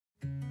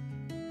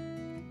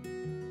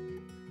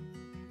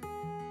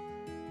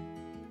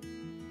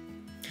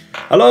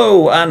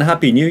Hello and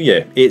Happy New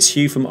Year, it's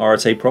Hugh from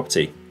RTA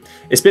Property.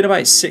 It's been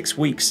about 6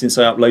 weeks since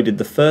I uploaded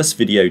the first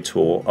video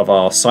tour of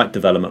our site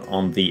development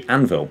on the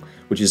Anvil,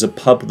 which is a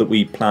pub that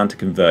we plan to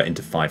convert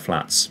into 5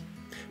 flats.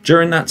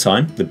 During that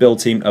time, the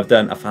build team have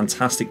done a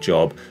fantastic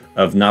job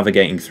of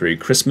navigating through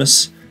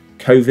Christmas,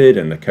 COVID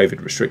and the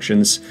COVID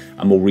restrictions,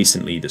 and more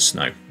recently the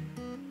snow.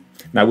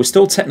 Now we're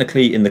still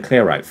technically in the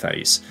clear out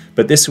phase,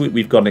 but this week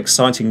we've got an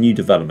exciting new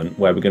development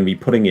where we're going to be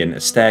putting in a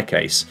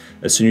staircase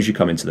as soon as you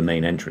come into the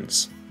main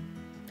entrance.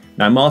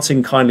 Now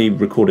Martyn kindly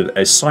recorded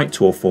a site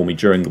tour for me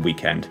during the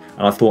weekend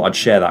and I thought I'd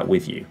share that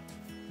with you.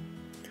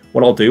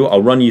 What I'll do,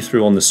 I'll run you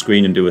through on the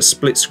screen and do a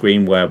split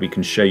screen where we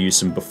can show you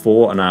some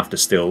before and after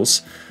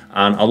stills,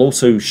 and I'll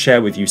also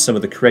share with you some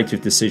of the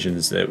creative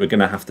decisions that we're going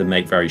to have to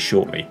make very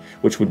shortly,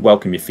 which would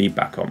welcome your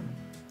feedback on.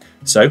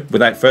 So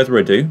without further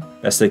ado,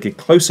 let's take a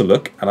closer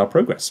look at our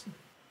progress.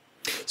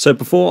 So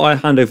before I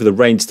hand over the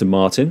reins to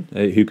Martyn,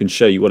 who can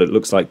show you what it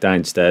looks like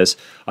downstairs,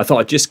 I thought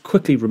I'd just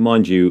quickly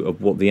remind you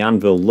of what the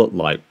Anvil looked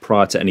like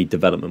prior to any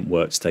development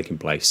works taking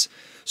place.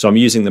 So I'm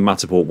using the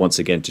Matterport once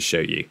again to show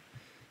you.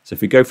 So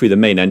if we go through the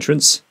main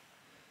entrance,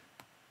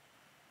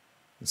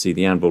 you see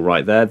the Anvil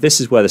right there.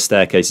 This is where the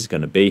staircase is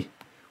going to be,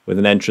 with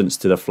an entrance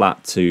to the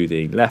flat to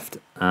the left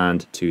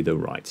and to the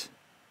right.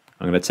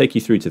 I'm going to take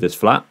you through to this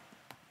flat,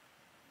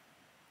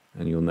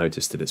 and you'll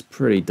notice that it's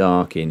pretty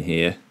dark in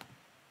here.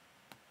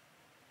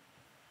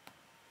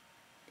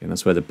 And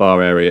that's where the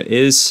bar area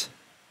is.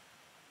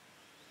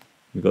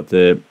 We've got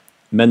the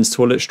men's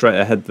toilet straight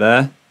ahead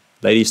there,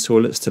 ladies'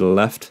 toilets to the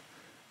left,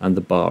 and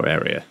the bar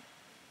area.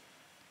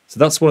 So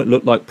that's what it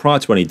looked like prior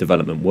to any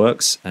development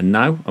works, and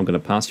now I'm going to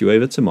pass you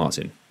over to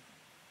Martyn.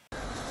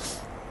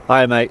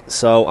 Hi mate,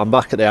 so I'm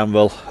back at the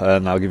Anvil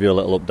and I'll give you a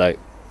little update.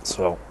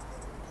 So,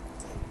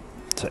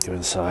 take you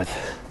inside.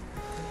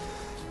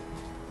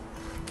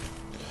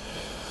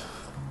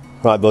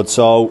 Right bud,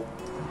 so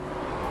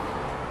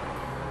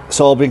it's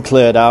all been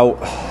cleared out,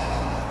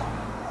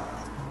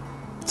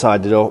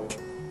 tidied up,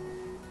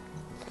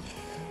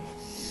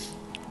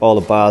 all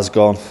the bars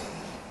gone,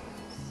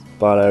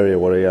 bar area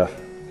were here,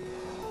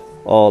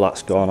 all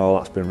that's gone, all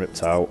that's been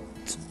ripped out.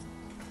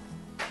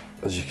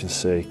 As you can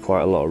see,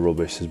 quite a lot of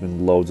rubbish, there's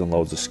been loads and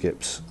loads of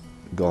skips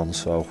gone,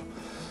 so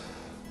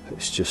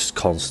it's just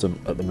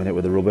constant at the minute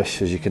with the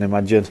rubbish, as you can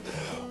imagine.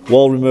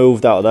 Wall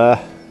removed out of there,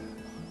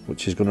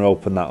 which is going to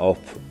open that up.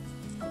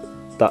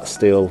 That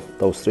steel,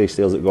 those 3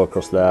 steels that go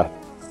across there,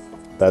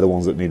 they're the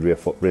ones that need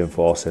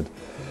reinforcing,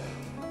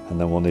 and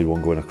then we'll need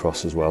one going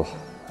across as well.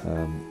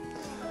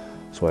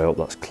 So I hope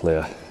that's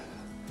clear.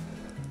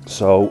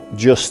 So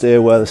just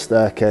here where the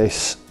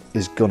staircase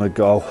is gonna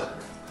go,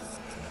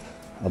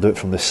 I'll do it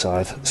from this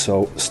side.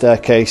 So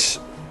staircase,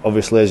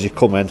 obviously as you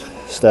come in,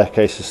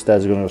 staircase and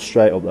stairs are gonna go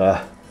straight up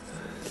there.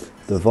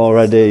 They've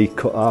already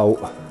cut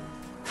out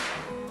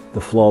the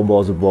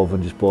floorboards above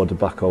and just boarded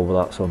back over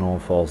that so no one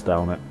falls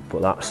down it,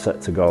 but that's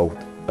set to go.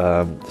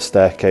 The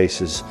staircase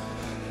is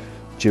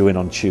due in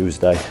on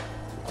Tuesday,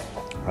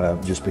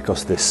 just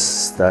because this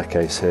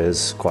staircase here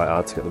is quite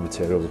hard to get the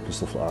materials up and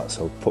stuff like that,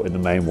 so putting the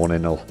main one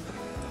in will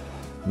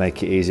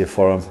make it easier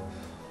for them.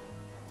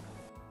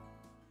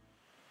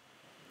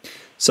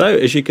 So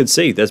as you can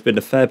see, there's been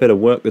a fair bit of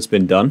work that's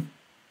been done.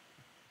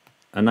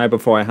 And now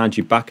before I hand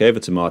you back over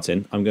to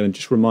Martyn, I'm going to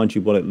just remind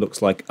you what it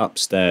looks like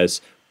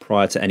upstairs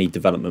prior to any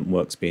development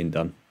works being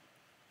done.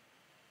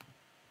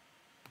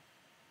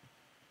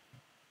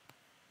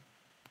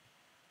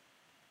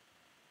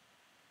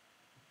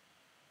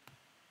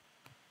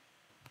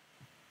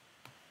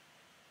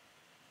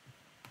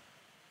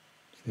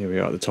 Here we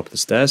are at the top of the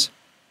stairs.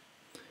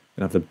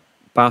 We have the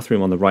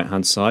bathroom on the right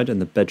hand side and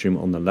the bedroom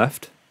on the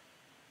left.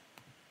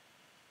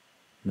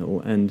 And it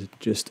will end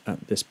just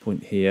at this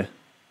point here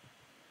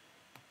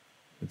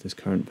with this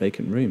current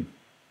vacant room.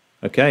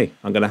 Okay,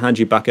 I'm going to hand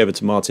you back over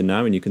to Martyn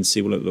now and you can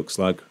see what it looks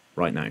like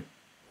right now.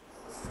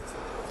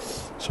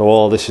 So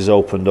all this is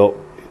opened up,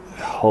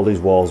 all these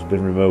walls have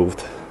been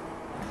removed.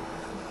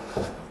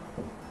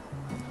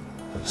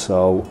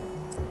 So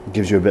it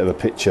gives you a bit of a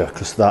picture,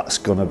 because that's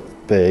going to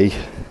be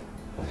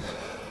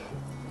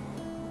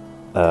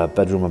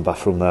bedroom and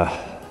bathroom there.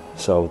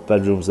 So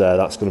bedroom's there,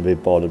 that's going to be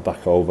boarded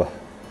back over.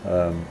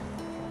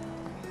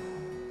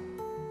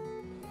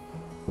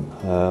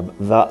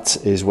 That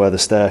is where the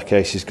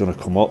staircase is going to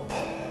come up.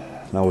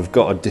 Now we've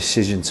got a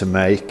decision to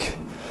make,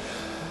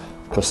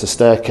 because the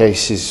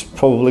staircase is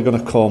probably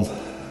going to come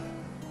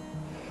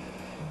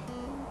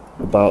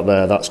about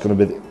there. That's going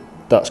to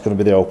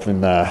be the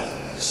opening there.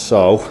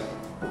 So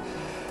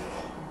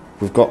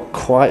we've got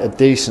quite a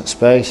decent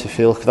space. I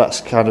feel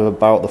that's kind of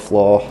about the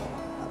floor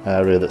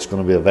area that's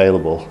going to be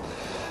available,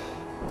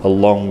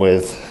 along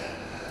with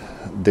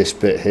this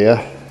bit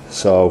here.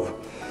 So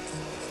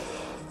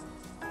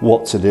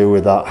what to do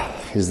with that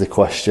is the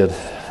question.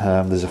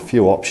 There's a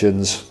few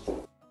options.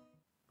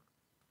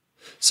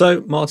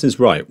 So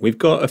Martyn's right, we've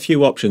got a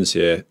few options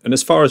here, and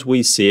as far as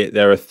we see it,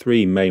 there are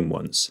 3 main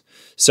ones.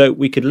 So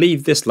we could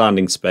leave this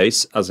landing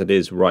space as it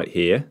is right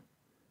here,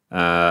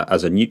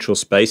 as a neutral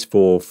space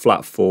for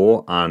flat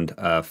 4 and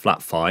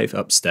flat 5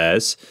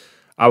 upstairs.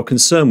 Our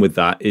concern with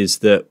that is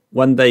that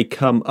when they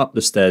come up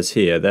the stairs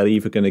here, they're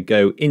either going to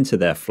go into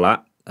their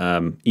flat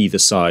either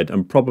side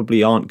and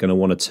probably aren't going to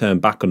want to turn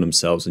back on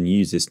themselves and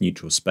use this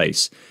neutral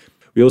space.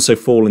 We also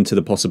fall into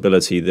the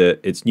possibility that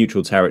it's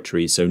neutral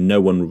territory, so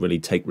no one will really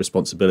take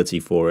responsibility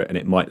for it, and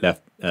it might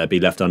be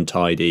left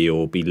untidy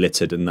or be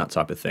littered and that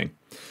type of thing.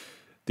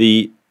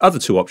 The other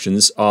two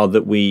options are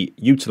that we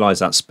utilise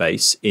that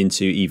space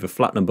into either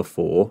flat number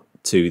 4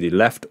 to the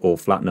left or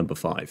flat number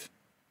 5.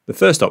 The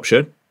first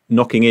option,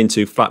 knocking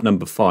into flat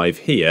number 5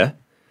 here,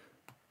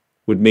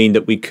 would mean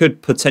that we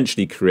could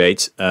potentially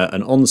create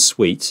an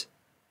ensuite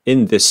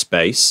in this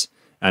space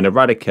and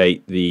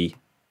eradicate the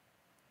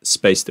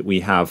space that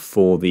we have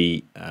for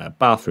the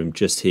bathroom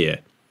just here.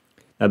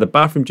 Now the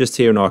bathroom just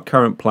here in our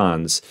current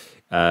plans,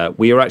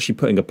 we are actually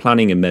putting a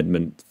planning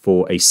amendment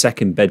for a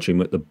second bedroom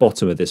at the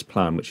bottom of this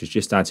plan, which is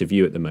just out of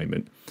view at the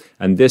moment.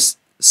 And this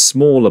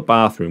smaller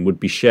bathroom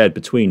would be shared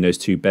between those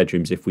two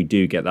bedrooms if we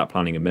do get that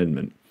planning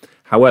amendment.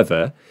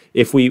 However,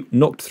 if we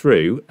knocked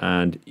through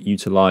and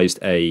utilised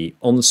a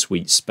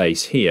ensuite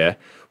space here,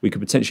 we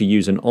could potentially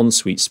use an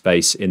ensuite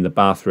space in the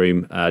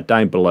bathroom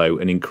down below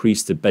and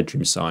increase the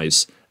bedroom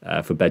size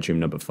for bedroom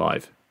number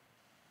 5.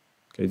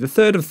 Okay, the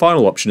third and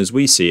final option as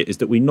we see it is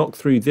that we knock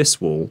through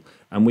this wall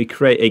and we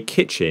create a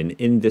kitchen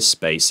in this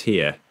space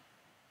here.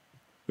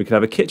 We could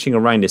have a kitchen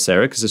around this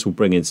area because this will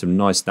bring in some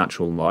nice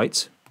natural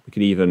light. We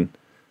could even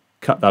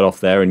cut that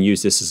off there and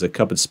use this as a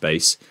cupboard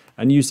space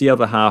and use the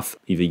other half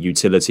either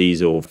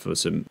utilities or for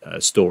some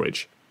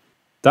storage.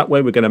 That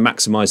way we're going to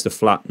maximise the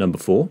flat number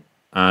 4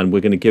 and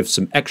we're going to give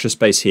some extra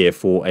space here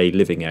for a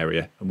living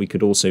area, and we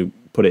could also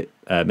put it,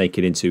 make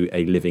it into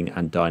a living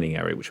and dining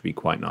area, which would be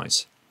quite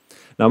nice.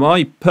 Now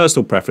my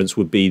personal preference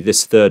would be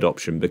this third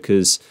option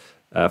because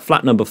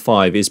flat number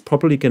 5 is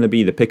probably going to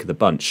be the pick of the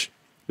bunch.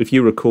 If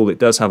you recall, it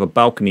does have a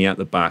balcony at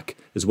the back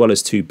as well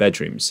as 2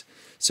 bedrooms.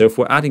 So if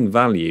we're adding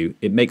value,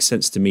 it makes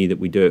sense to me that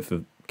we do it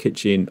for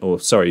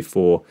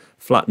for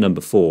flat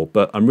number 4.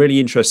 But I'm really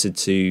interested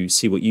to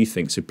see what you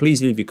think. So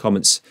please leave your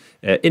comments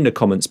in the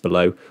comments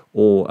below,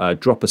 or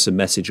drop us a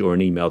message or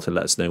an email to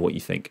let us know what you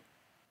think.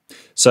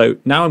 So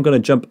now I'm going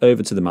to jump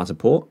over to the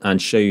Matterport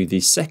and show you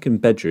the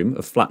second bedroom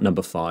of flat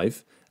number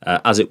 5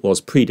 as it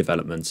was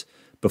pre-development,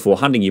 before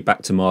handing you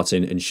back to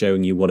Martyn and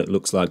showing you what it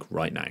looks like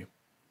right now.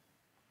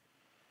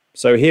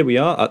 So here we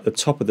are at the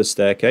top of the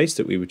staircase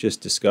that we were just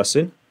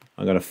discussing.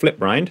 I'm going to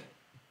flip round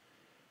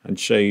and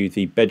show you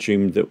the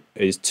bedroom that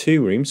is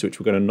 2 rooms, which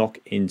we're going to knock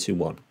into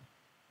 1.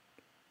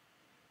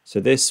 So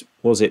this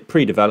was it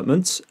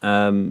pre-development.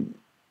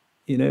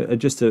 You know,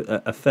 just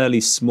a fairly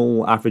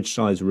small average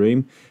size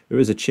room. There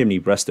is a chimney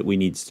breast that we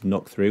needed to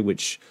knock through,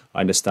 which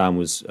I understand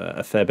was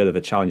a fair bit of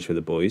a challenge for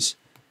the boys.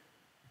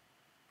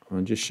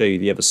 I'll just show you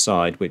the other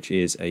side, which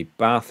is a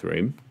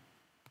bathroom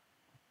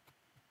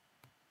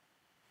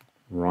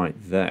right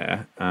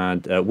there,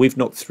 and we've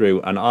knocked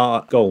through, and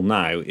our goal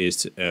now is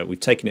to, we've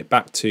taken it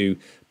back to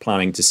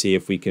planning to see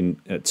if we can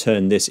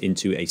turn this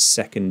into a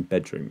second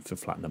bedroom for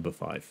flat number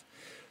 5.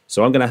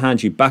 So I'm going to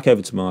hand you back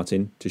over to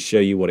Martyn to show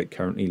you what it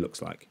currently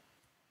looks like.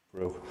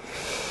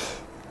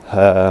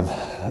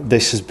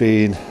 This has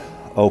been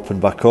opened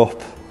back up.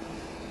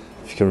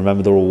 If you can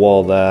remember, there was a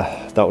wall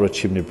there, that was a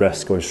chimney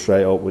breast going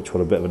straight up, which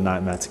was a bit of a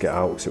nightmare to get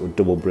out because it was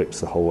double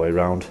bricks the whole way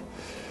around.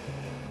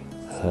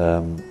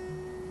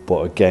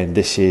 But again,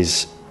 this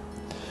is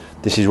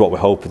what we're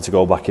hoping to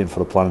go back in for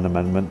the planning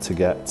amendment to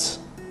get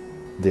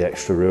the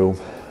extra room.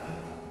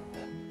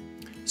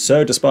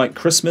 So despite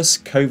Christmas,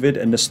 COVID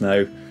and the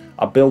snow,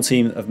 our build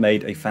team have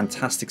made a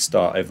fantastic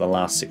start over the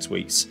last 6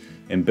 weeks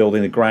in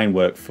building the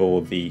groundwork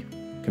for the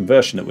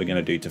conversion that we're going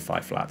to do to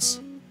 5 flats.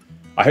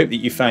 I hope that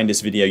you found this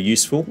video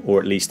useful,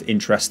 or at least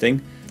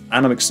interesting,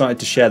 and I'm excited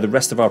to share the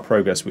rest of our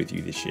progress with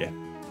you this year.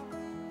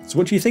 So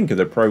what do you think of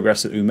the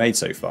progress that we made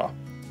so far?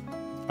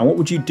 And what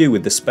would you do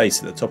with the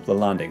space at the top of the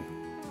landing?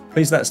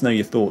 Please let us know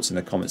your thoughts in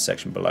the comments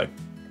section below.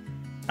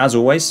 As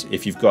always,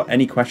 if you've got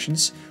any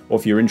questions, or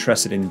if you're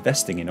interested in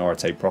investing in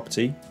RTA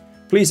property,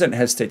 please don't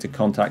hesitate to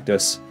contact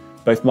us.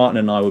 Both Martyn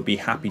and I would be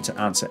happy to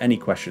answer any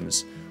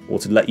questions or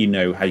to let you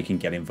know how you can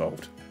get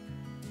involved.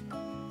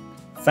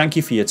 Thank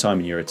you for your time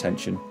and your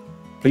attention.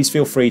 Please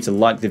feel free to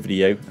like the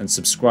video and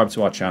subscribe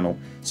to our channel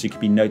so you can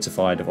be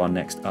notified of our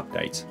next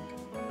update.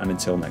 And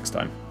until next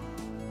time.